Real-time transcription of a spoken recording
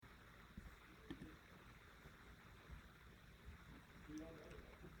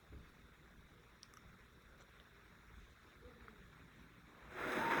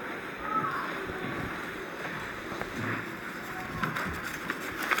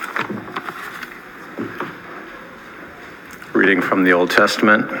Reading from the Old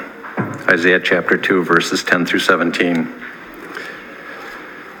Testament, Isaiah chapter 2, verses 10 through 17.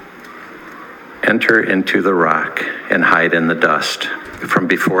 Enter into the rock and hide in the dust from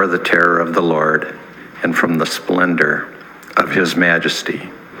before the terror of the Lord and from the splendor of his majesty.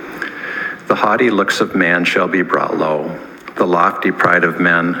 The haughty looks of man shall be brought low, the lofty pride of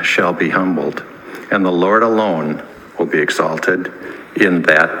men shall be humbled, and the Lord alone will be exalted in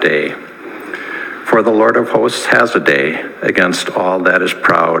that day. For the Lord of hosts has a day against all that is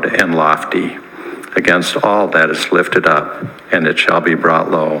proud and lofty, against all that is lifted up, and it shall be brought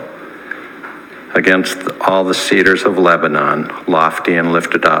low. Against all the cedars of Lebanon, lofty and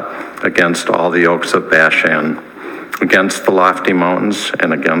lifted up, against all the oaks of Bashan, against the lofty mountains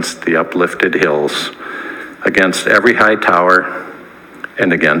and against the uplifted hills, against every high tower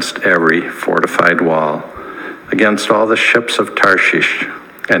and against every fortified wall, against all the ships of Tarshish,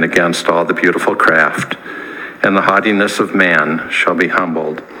 and against all the beautiful craft. And the haughtiness of man shall be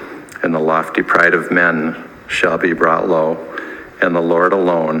humbled, and the lofty pride of men shall be brought low, and the Lord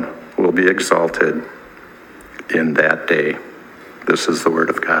alone will be exalted in that day. This is the word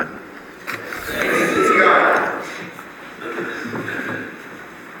of God. Thanks be to God.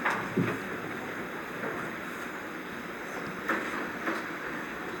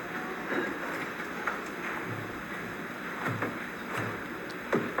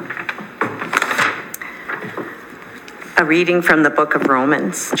 A reading from the book of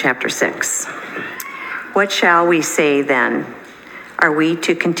Romans, chapter 6. What shall we say then? Are we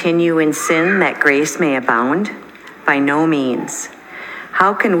to continue in sin that grace may abound? By no means.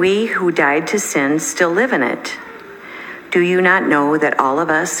 How can we who died to sin still live in it? Do you not know that all of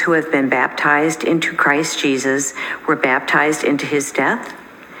us who have been baptized into Christ Jesus were baptized into his death?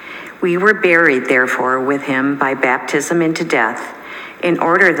 We were buried, therefore, with him by baptism into death, in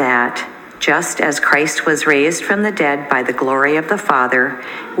order that, just as Christ was raised from the dead by the glory of the Father,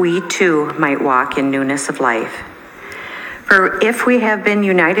 we too might walk in newness of life. For if we have been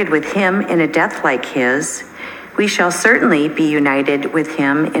united with him in a death like his, we shall certainly be united with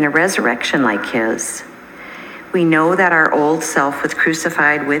him in a resurrection like his. We know that our old self was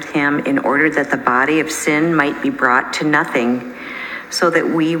crucified with him in order that the body of sin might be brought to nothing, so that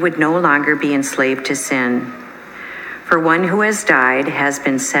we would no longer be enslaved to sin. For one who has died has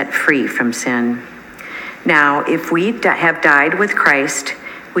been set free from sin. Now, if we have died with Christ,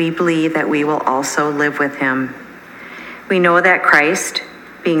 we believe that we will also live with him. We know that Christ,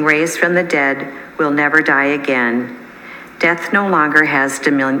 being raised from the dead, will never die again. Death no longer has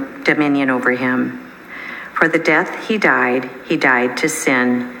dominion over him. For the death he died to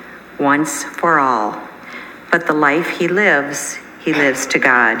sin once for all. But the life he lives to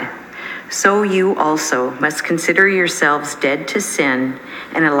God. So you also must consider yourselves dead to sin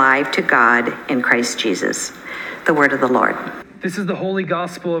and alive to God in Christ Jesus. The word of the Lord. This is the holy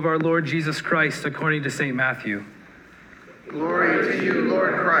gospel of our Lord Jesus Christ according to St. Matthew. Glory to you,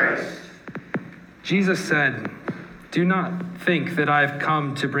 Lord Christ. Jesus said, "Do not think that I have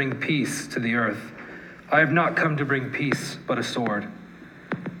come to bring peace to the earth. I have not come to bring peace, but a sword.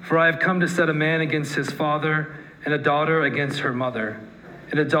 For I have come to set a man against his father, and a daughter against her mother,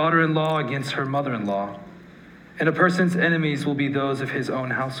 and a daughter-in-law against her mother-in-law. And a person's enemies will be those of his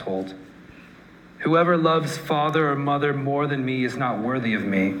own household. Whoever loves father or mother more than me is not worthy of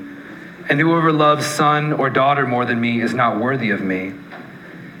me, and whoever loves son or daughter more than me is not worthy of me.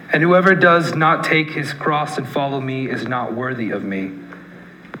 And whoever does not take his cross and follow me is not worthy of me.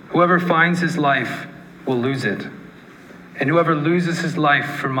 Whoever finds his life will lose it, and whoever loses his life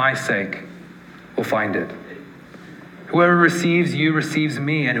for my sake will find it. Whoever receives you receives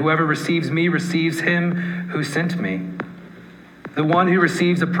me, and whoever receives me receives him who sent me. The one who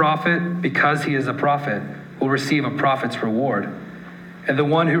receives a prophet because he is a prophet will receive a prophet's reward. And the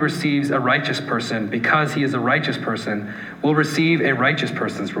one who receives a righteous person because he is a righteous person will receive a righteous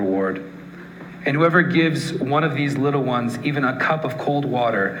person's reward. And whoever gives one of these little ones even a cup of cold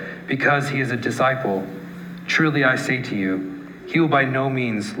water because he is a disciple, truly I say to you, he will by no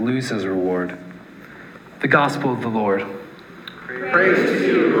means lose his reward." The Gospel of the Lord. Praise to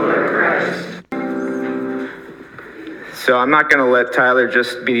you, Lord Christ. So I'm not going to let Tyler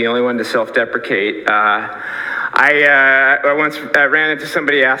just be the only one to self-deprecate. I once ran into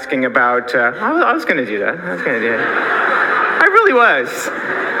somebody asking about, I was going to do that. I really was.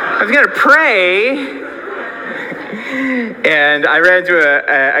 I was going to pray. And I ran into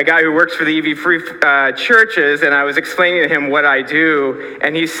a guy who works for the EV Free churches, and I was explaining to him what I do,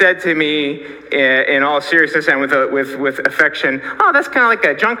 and he said to me, in all seriousness and with affection, "Oh, that's kind of like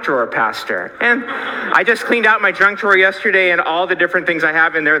a junk drawer pastor." And I just cleaned out my junk drawer yesterday, and all the different things I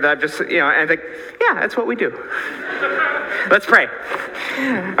have in there that I've just, and like, yeah, that's what we do. Let's pray.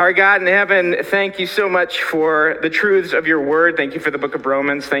 Our God in heaven, thank you so much for the truths of your word. Thank you for the book of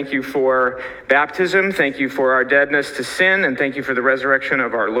Romans. Thank you for baptism. Thank you for our deadness to sin. And thank you for the resurrection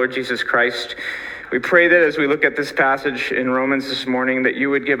of our Lord Jesus Christ. We pray that as we look at this passage in Romans this morning, that you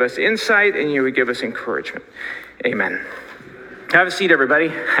would give us insight and you would give us encouragement. Amen. Have a seat, everybody.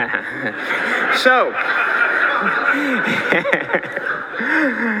 So,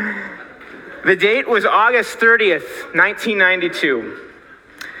 the date was August 30th, 1992.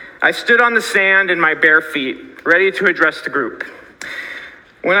 I stood on the sand in my bare feet, ready to address the group.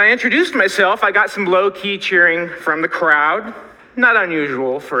 When I introduced myself, I got some low-key cheering from the crowd, not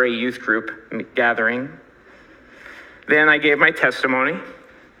unusual for a youth group gathering. Then I gave my testimony.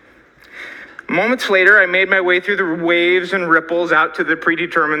 Moments later, I made my way through the waves and ripples out to the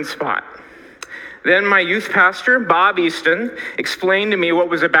predetermined spot. Then my youth pastor, Bob Easton, explained to me what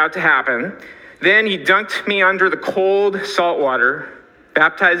was about to happen. Then he dunked me under the cold salt water,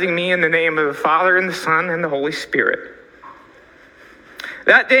 baptizing me in the name of the Father and the Son and the Holy Spirit.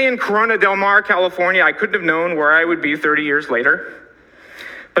 That day in Corona del Mar, California, I couldn't have known where I would be 30 years later.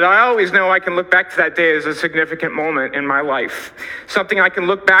 But I always know I can look back to that day as a significant moment in my life, something I can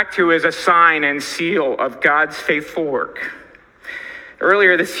look back to as a sign and seal of God's faithful work.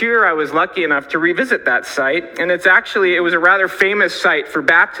 Earlier this year, I was lucky enough to revisit that site, and it was a rather famous site for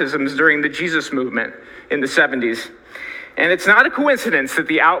baptisms during the Jesus movement in the 70s. And it's not a coincidence that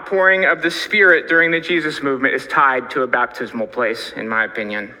the outpouring of the Spirit during the Jesus movement is tied to a baptismal place, in my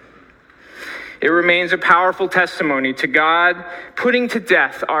opinion. It remains a powerful testimony to God putting to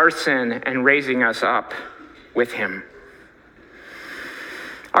death our sin and raising us up with him.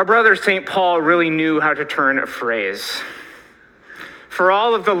 Our brother St. Paul really knew how to turn a phrase. For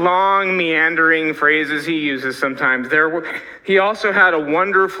all of the long, meandering phrases he uses sometimes, he also had a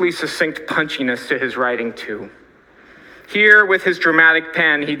wonderfully succinct punchiness to his writing too. Here, with his dramatic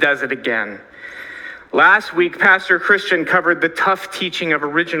pen, he does it again. Last week, Pastor Christian covered the tough teaching of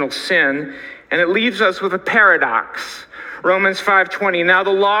original sin, and it leaves us with a paradox. Romans 5:20, now the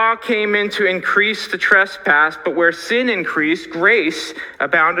law came in to increase the trespass, but where sin increased, grace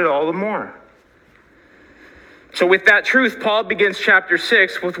abounded all the more. So with that truth, Paul begins chapter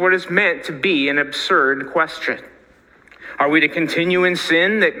 6 with what is meant to be an absurd question. Are we to continue in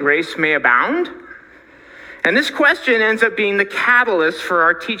sin that grace may abound? And this question ends up being the catalyst for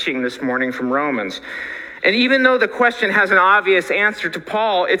our teaching this morning from Romans. And even though the question has an obvious answer to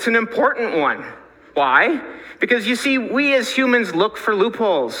Paul, it's an important one. Why? Because you see, we as humans look for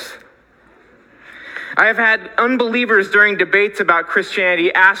loopholes. I have had unbelievers during debates about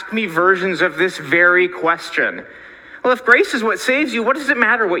Christianity ask me versions of this very question. Well, if grace is what saves you, what does it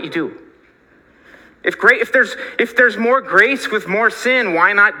matter what you do? If there's more grace with more sin,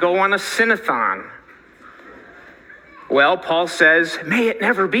 why not go on a sin-a-thon? Well, Paul says, may it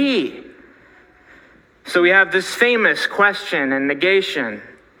never be. So we have this famous question and negation.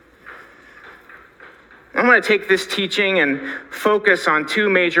 I'm going to take this teaching and focus on two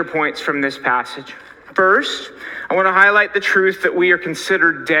major points from this passage. First, I want to highlight the truth that we are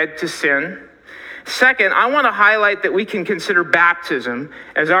considered dead to sin. Second, I want to highlight that we can consider baptism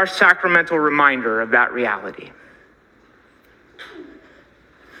as our sacramental reminder of that reality.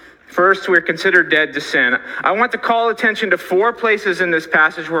 First, we're considered dead to sin. I want to call attention to 4 places in this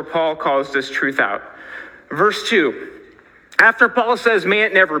passage where Paul calls this truth out. Verse 2, after Paul says, may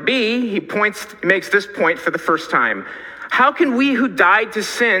it never be, he makes this point for the first time. How can we who died to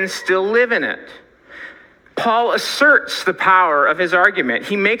sin still live in it? Paul asserts the power of his argument.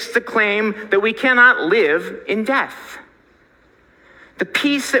 He makes the claim that we cannot live in death. The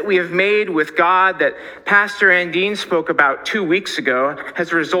peace that we have made with God that Pastor Andine spoke about 2 weeks ago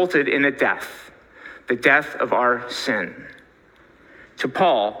has resulted in a death, the death of our sin. To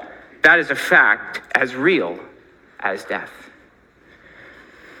Paul, that is a fact as real as death.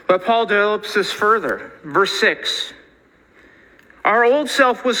 But Paul develops this further. Verse 6, our old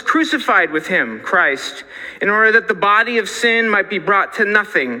self was crucified with him, Christ, in order that the body of sin might be brought to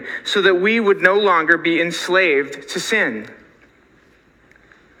nothing, so that we would no longer be enslaved to sin.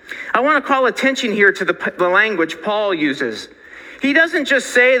 I want to call attention here to the language Paul uses. He doesn't just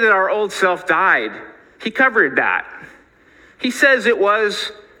say that our old self died. He covered that. He says it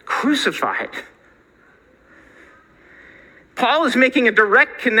was crucified. Paul is making a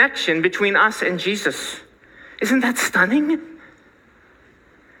direct connection between us and Jesus. Isn't that stunning?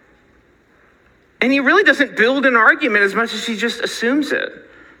 And he really doesn't build an argument as much as he just assumes it.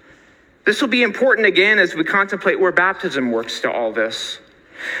 This will be important again as we contemplate where baptism works to all this.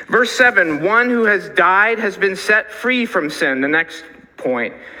 Verse 7, one who has died has been set free from sin. The next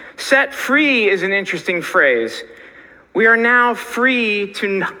point. Set free is an interesting phrase. We are now free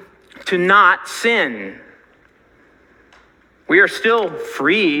to not sin. We are still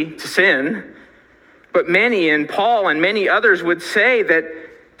free to sin, but many, and Paul and many others would say that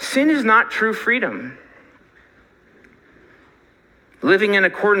sin is not true freedom. Living in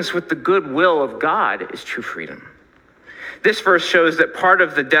accordance with the good will of God is true freedom. This verse shows that part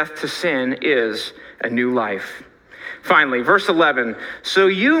of the death to sin is a new life. Finally, verse 11, so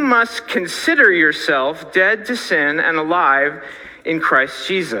you must consider yourself dead to sin and alive in Christ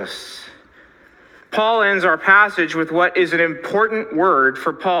Jesus. Paul ends our passage with what is an important word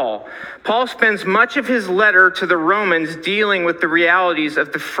for Paul. Paul spends much of his letter to the Romans dealing with the realities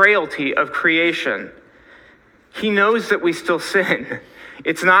of the frailty of creation. He knows that we still sin.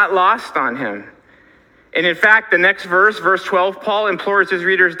 It's not lost on him. And in fact, the next verse, verse 12, Paul implores his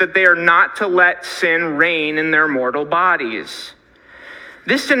readers that they are not to let sin reign in their mortal bodies.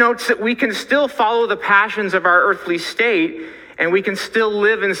 This denotes that we can still follow the passions of our earthly state, and we can still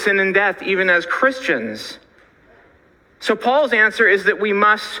live in sin and death even as Christians. So Paul's answer is that we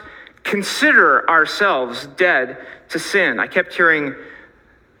must consider ourselves dead to sin. I kept hearing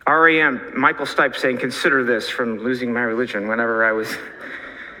REM, Michael Stipe, saying, consider this, from Losing My Religion whenever I was...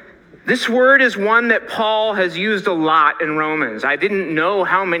 This word is one that Paul has used a lot in Romans. I didn't know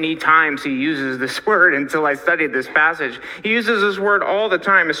how many times he uses this word until I studied this passage. He uses this word all the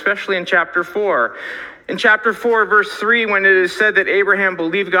time, especially in chapter 4. In chapter 4, verse 3, when it is said that Abraham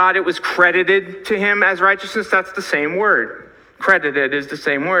believed God, it was credited to him as righteousness. That's the same word. Credited is the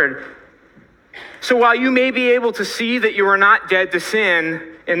same word. So while you may be able to see that you are not dead to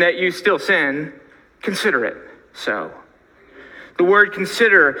sin and that you still sin, consider it so. The word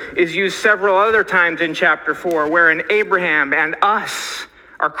consider is used several other times in chapter 4, wherein Abraham and us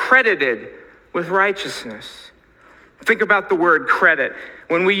are credited with righteousness. Think about the word credit.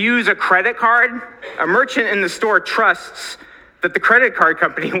 When we use a credit card, a merchant in the store trusts that the credit card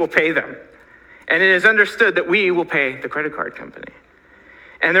company will pay them. And it is understood that we will pay the credit card company.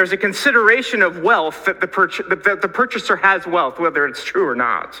 And there's a consideration of wealth that the purchaser has wealth, whether it's true or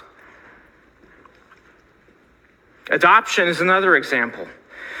not. Adoption is another example.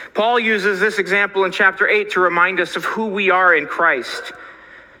 Paul uses this example in chapter 8 to remind us of who we are in Christ.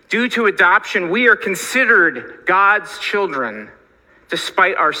 Due to adoption, we are considered God's children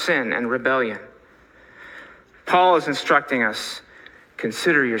despite our sin and rebellion. Paul is instructing us,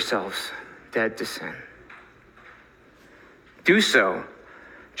 consider yourselves dead to sin. Do so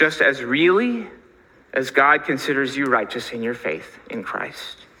just as really as God considers you righteous in your faith in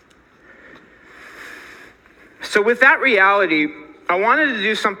Christ. So with that reality, I wanted to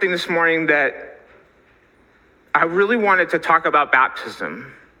do something this morning that I really wanted to talk about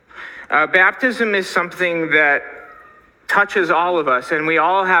baptism. Baptism is something that touches all of us, and we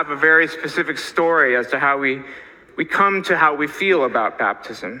all have a very specific story as to how we come to how we feel about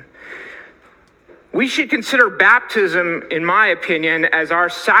baptism. We should consider baptism, in my opinion, as our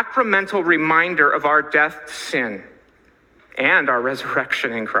sacramental reminder of our death to sin and our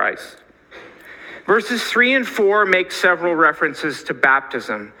resurrection in Christ. Verses 3 and 4 make several references to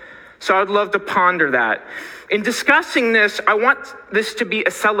baptism, so I'd love to ponder that. In discussing this, I want this to be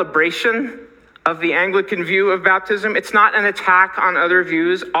a celebration of the Anglican view of baptism. It's not an attack on other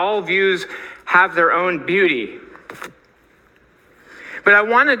views. All views have their own beauty. But I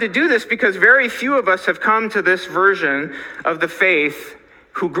wanted to do this because very few of us have come to this version of the faith.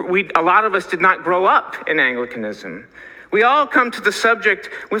 A lot of us did not grow up in Anglicanism. We all come to the subject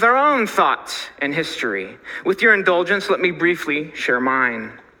with our own thoughts and history. With your indulgence, let me briefly share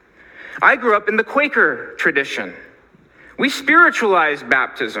mine. I grew up in the Quaker tradition. We spiritualized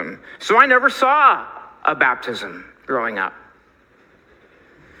baptism, so I never saw a baptism growing up.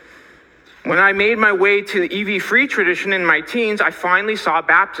 When I made my way to the EV-free tradition in my teens, I finally saw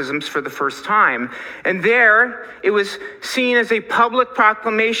baptisms for the first time. And there, it was seen as a public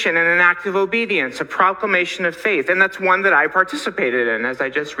proclamation and an act of obedience, a proclamation of faith. And that's one that I participated in, as I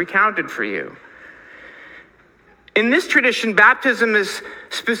just recounted for you. In this tradition, baptism is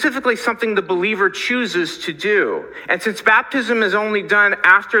specifically something the believer chooses to do. And since baptism is only done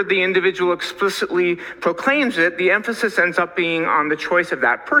after the individual explicitly proclaims it, the emphasis ends up being on the choice of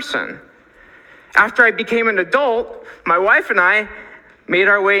that person. After I became an adult, my wife and I made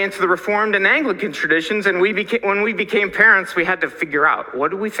our way into the Reformed and Anglican traditions, and when we became parents, we had to figure out,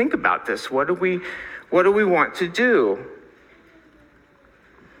 what do we think about this? What do we want to do?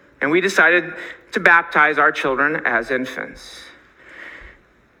 And we decided to baptize our children as infants.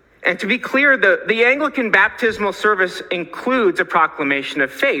 And to be clear, the Anglican baptismal service includes a proclamation of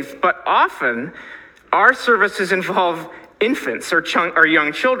faith, but often our services involve infants or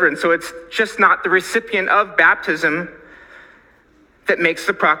young children, so it's just not the recipient of baptism that makes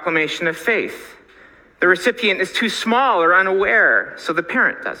the proclamation of faith. The recipient is too small or unaware, so the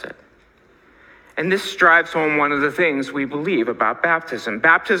parent does it. And this drives home one of the things we believe about baptism.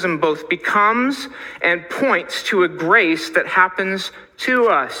 Baptism both becomes and points to a grace that happens to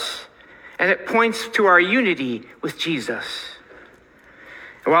us, and it points to our unity with Jesus.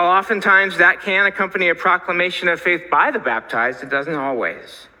 And while oftentimes that can accompany a proclamation of faith by the baptized, it doesn't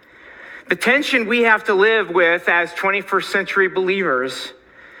always. The tension we have to live with as 21st century believers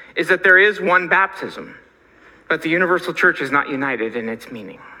is that there is one baptism, but the universal church is not united in its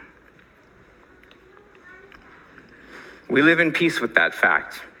meaning. We live in peace with that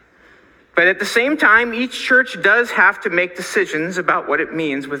fact. But at the same time, each church does have to make decisions about what it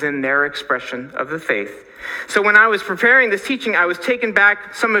means within their expression of the faith. So when I was preparing this teaching, I was taken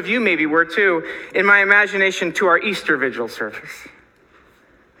back, some of you maybe were too, in my imagination to our Easter Vigil service.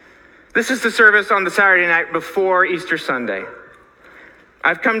 This is the service on the Saturday night before Easter Sunday.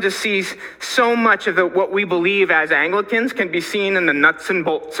 I've come to see so much of what we believe as Anglicans can be seen in the nuts and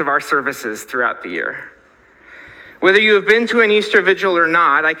bolts of our services throughout the year. Whether you have been to an Easter Vigil or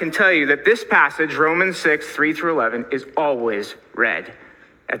not, I can tell you that this passage, Romans 6, 3 through 11, is always read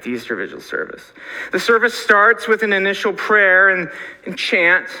at the Easter Vigil service. The service starts with an initial prayer and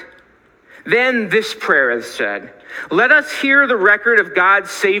chant. Then this prayer is said, "Let us hear the record of God's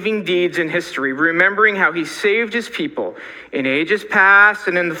saving deeds in history, remembering how he saved his people in ages past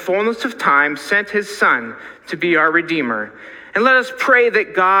and in the fullness of time sent his Son to be our Redeemer. And let us pray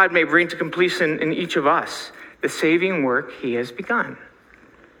that God may bring to completion in each of us the saving work he has begun."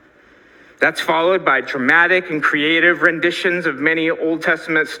 That's followed by dramatic and creative renditions of many Old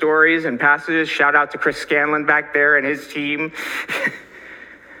Testament stories and passages. Shout out to Chris Scanlon back there and his team.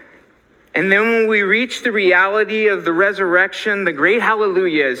 And then when we reach the reality of the resurrection, the great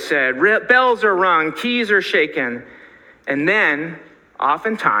hallelujah is said, bells are rung, keys are shaken, and then,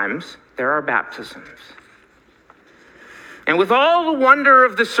 oftentimes, there are baptisms. And with all the wonder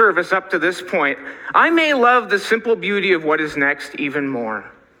of the service up to this point, I may love the simple beauty of what is next even more.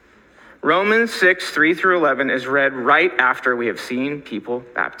 Romans 6, 3 through 11 is read right after we have seen people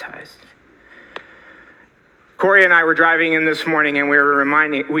baptized. Corey and I were driving in this morning and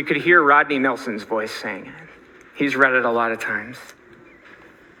we could hear Rodney Nelson's voice saying it. He's read it a lot of times.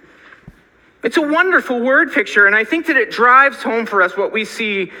 It's a wonderful word picture, and I think that it drives home for us what we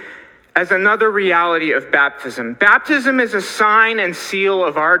see as another reality of baptism. Baptism is a sign and seal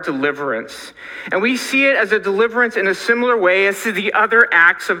of our deliverance, and we see it as a deliverance in a similar way as to the other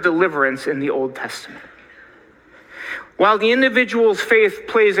acts of deliverance in the Old Testament. While the individual's faith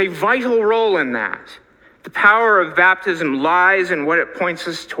plays a vital role in that, the power of baptism lies in what it points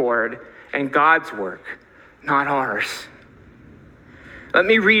us toward and God's work, not ours. Let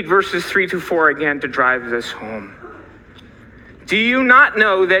me read verses 3 to 4 again to drive this home. "Do you not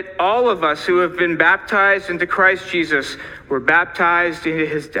know that all of us who have been baptized into Christ Jesus were baptized into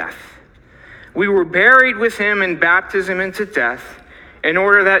his death? We were buried with him in baptism into death, in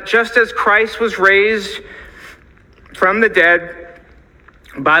order that just as Christ was raised from the dead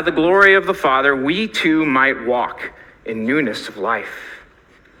by the glory of the Father, we too might walk in newness of life."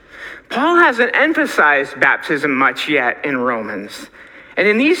 Paul hasn't emphasized baptism much yet in Romans. And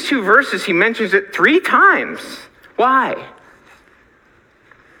in these two verses, he mentions it 3 times. Why?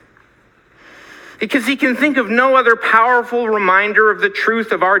 Because he can think of no other powerful reminder of the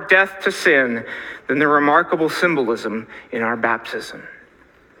truth of our death to sin than the remarkable symbolism in our baptism.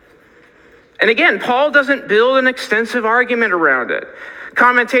 And again, Paul doesn't build an extensive argument around it.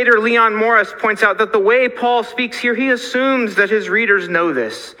 Commentator Leon Morris points out that the way Paul speaks here, he assumes that his readers know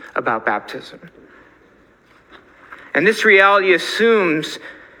this about baptism. And this reality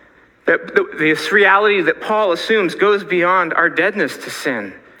that Paul assumes goes beyond our deadness to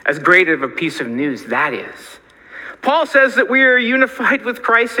sin, as great of a piece of news that is. Paul says that we are unified with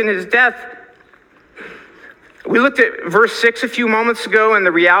Christ in his death. We looked at verse 6 a few moments ago and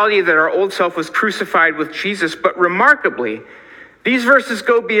the reality that our old self was crucified with Jesus, but remarkably, these verses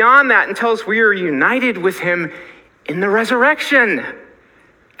go beyond that and tell us we are united with him in the resurrection.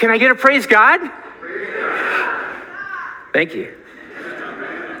 Can I get a praise God? Praise God. Thank you.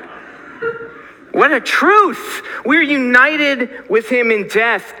 What a truth! We're united with him in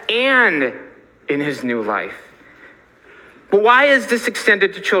death and in his new life. But why is this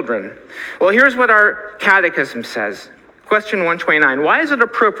extended to children? Well, here's what our catechism says. Question 129, why is it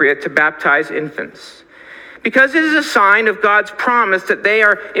appropriate to baptize infants? Because it is a sign of God's promise that they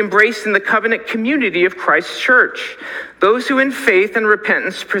are embraced in the covenant community of Christ's church. Those who in faith and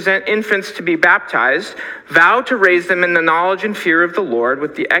repentance present infants to be baptized vow to raise them in the knowledge and fear of the Lord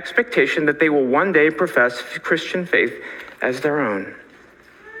with the expectation that they will one day profess Christian faith as their own.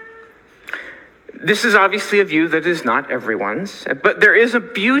 This is obviously a view that is not everyone's, but there is a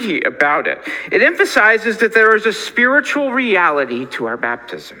beauty about it. It emphasizes that there is a spiritual reality to our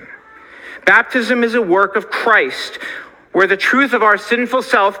baptism. Baptism is a work of Christ, where the truth of our sinful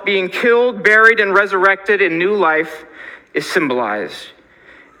self being killed, buried, and resurrected in new life is symbolized.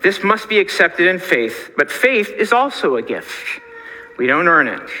 This must be accepted in faith, but faith is also a gift. We don't earn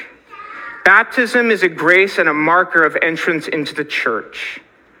it. Baptism is a grace and a marker of entrance into the church.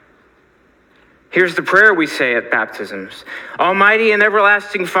 Here's the prayer we say at baptisms. Almighty and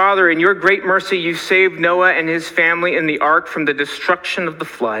everlasting Father, in your great mercy, you saved Noah and his family in the ark from the destruction of the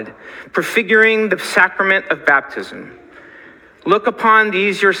flood, prefiguring the sacrament of baptism. Look upon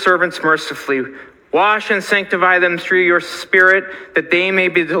these your servants mercifully. Wash and sanctify them through your Spirit, that they may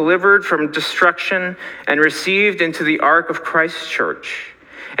be delivered from destruction and received into the ark of Christ's church.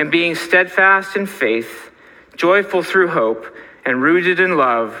 And being steadfast in faith, joyful through hope, and rooted in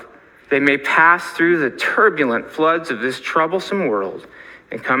love, they may pass through the turbulent floods of this troublesome world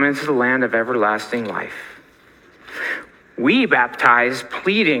and come into the land of everlasting life. We baptize,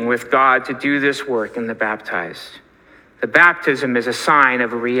 pleading with God to do this work in the baptized. The baptism is a sign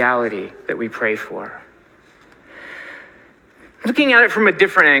of a reality that we pray for. Looking at it from a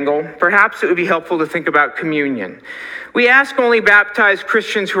different angle, perhaps it would be helpful to think about communion. We ask only baptized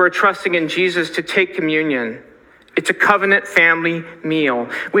Christians who are trusting in Jesus to take communion. It's a covenant family meal.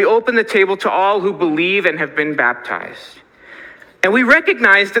 We open the table to all who believe and have been baptized. And we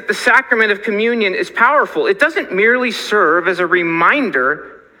recognize that the sacrament of communion is powerful. It doesn't merely serve as a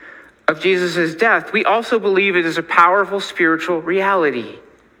reminder of Jesus' death. We also believe it is a powerful spiritual reality.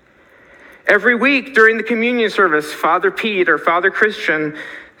 Every week during the communion service, Father Pete or Father Christian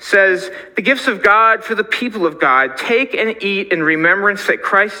says, the gifts of God for the people of God. Take and eat in remembrance that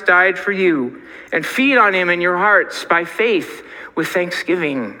Christ died for you, and feed on him in your hearts by faith with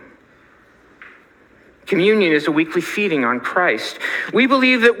thanksgiving. Communion is a weekly feeding on Christ. We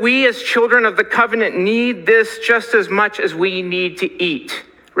believe that we as children of the covenant need this just as much as we need to eat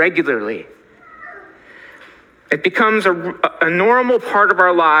regularly. It becomes a normal part of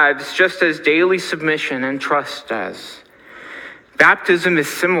our lives, just as daily submission and trust does. Baptism is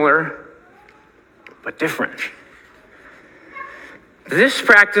similar, but different. This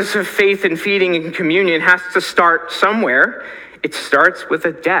practice of faith and feeding and communion has to start somewhere. It starts with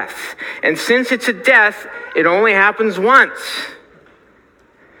a death. And since it's a death, it only happens once.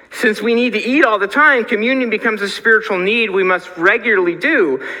 Since we need to eat all the time, communion becomes a spiritual need we must regularly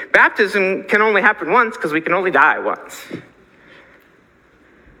do. Baptism can only happen once because we can only die once.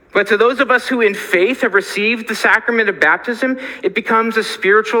 But to those of us who in faith have received the sacrament of baptism, it becomes a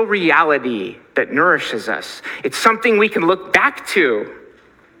spiritual reality that nourishes us. It's something we can look back to.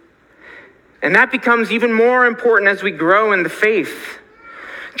 And that becomes even more important as we grow in the faith.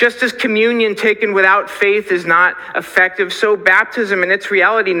 Just as communion taken without faith is not effective, so baptism in its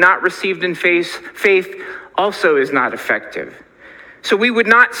reality not received in faith also is not effective. So we would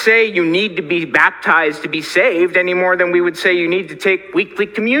not say you need to be baptized to be saved any more than we would say you need to take weekly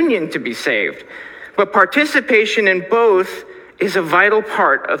communion to be saved. But participation in both is a vital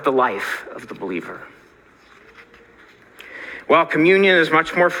part of the life of the believer. While communion is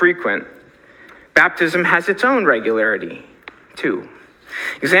much more frequent, baptism has its own regularity, too.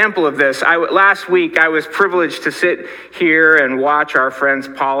 Example of this, last week I was privileged to sit here and watch our friends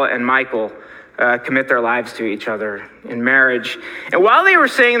Paula and Michael commit their lives to each other in marriage. And while they were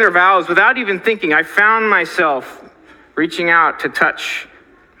saying their vows, without even thinking, I found myself reaching out to touch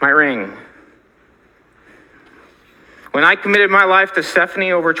my ring. When I committed my life to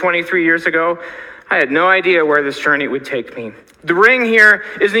Stephanie over 23 years ago, I had no idea where this journey would take me. The ring here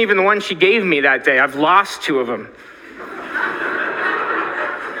isn't even the one she gave me that day. I've lost 2 of them.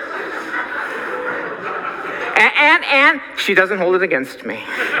 And she doesn't hold it against me.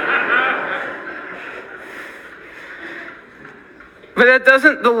 But that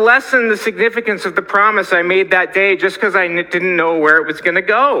doesn't lessen the significance of the promise I made that day just because I didn't know where it was going to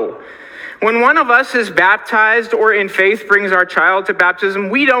go. When one of us is baptized or in faith brings our child to baptism,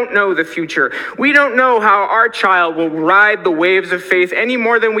 we don't know the future. We don't know how our child will ride the waves of faith any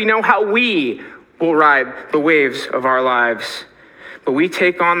more than we know how we will ride the waves of our lives. But we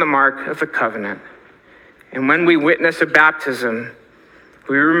take on the mark of the covenant. And when we witness a baptism,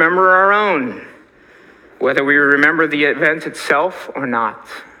 we remember our own, whether we remember the event itself or not.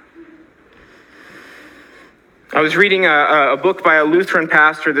 I was reading a book by a Lutheran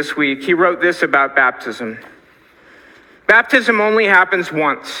pastor this week. He wrote this about baptism. Baptism only happens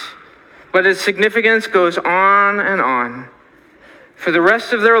once, but its significance goes on and on. For the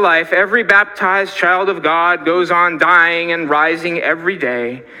rest of their life, every baptized child of God goes on dying and rising every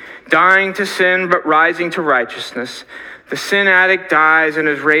day, dying to sin but rising to righteousness. The sin addict dies and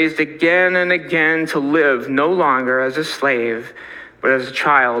is raised again and again to live no longer as a slave, but as a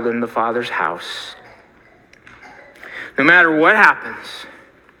child in the Father's house. No matter what happens,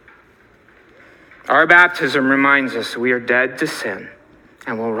 our baptism reminds us we are dead to sin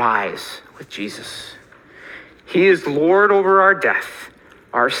and will rise with Jesus. He is Lord over our death,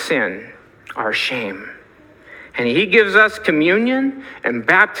 our sin, our shame. And he gives us communion and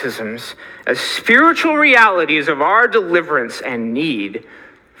baptisms as spiritual realities of our deliverance and need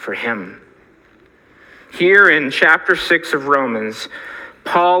for him. Here in chapter 6 of Romans,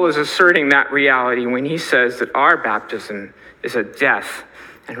 Paul is asserting that reality when he says that our baptism is a death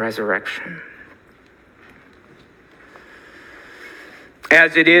and resurrection.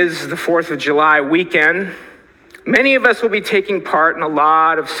 As it is the 4th of July weekend, many of us will be taking part in a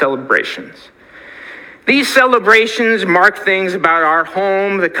lot of celebrations. These celebrations mark things about our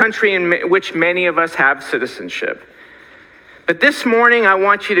home, the country in which many of us have citizenship. But this morning, I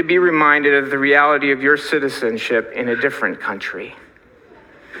want you to be reminded of the reality of your citizenship in a different country.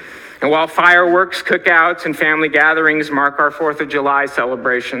 And while fireworks, cookouts, and family gatherings mark our 4th of July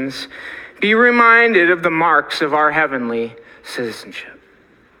celebrations, be reminded of the marks of our heavenly citizenship.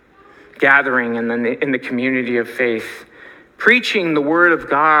 Gathering in the community of faith, preaching the word of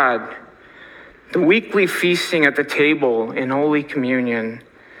God, the weekly feasting at the table in Holy Communion,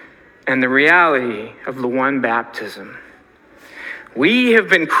 and the reality of the one baptism. We have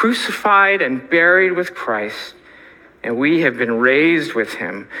been crucified and buried with Christ, and we have been raised with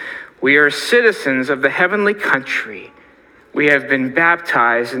him. We are citizens of the heavenly country. We have been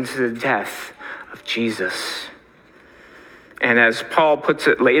baptized into the death of Jesus. And as Paul puts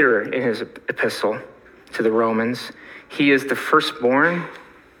it later in his epistle to the Romans, he is the firstborn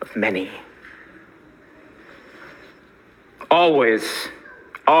of many. Always,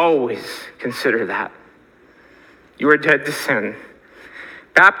 always consider that. You are dead to sin,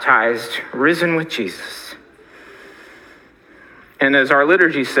 baptized, risen with Jesus. And as our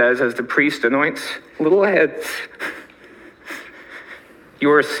liturgy says, as the priest anoints little heads, you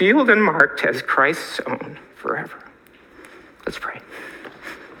are sealed and marked as Christ's own forever. Let's pray.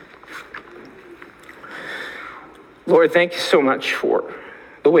 Lord, thank you so much for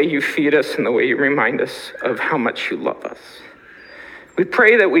the way you feed us and the way you remind us of how much you love us. We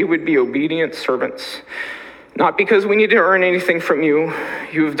pray that we would be obedient servants, not because we need to earn anything from you,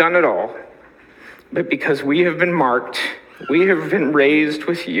 you have done it all, but because we have been marked, we have been raised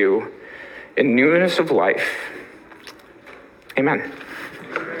with you in newness of life. Amen.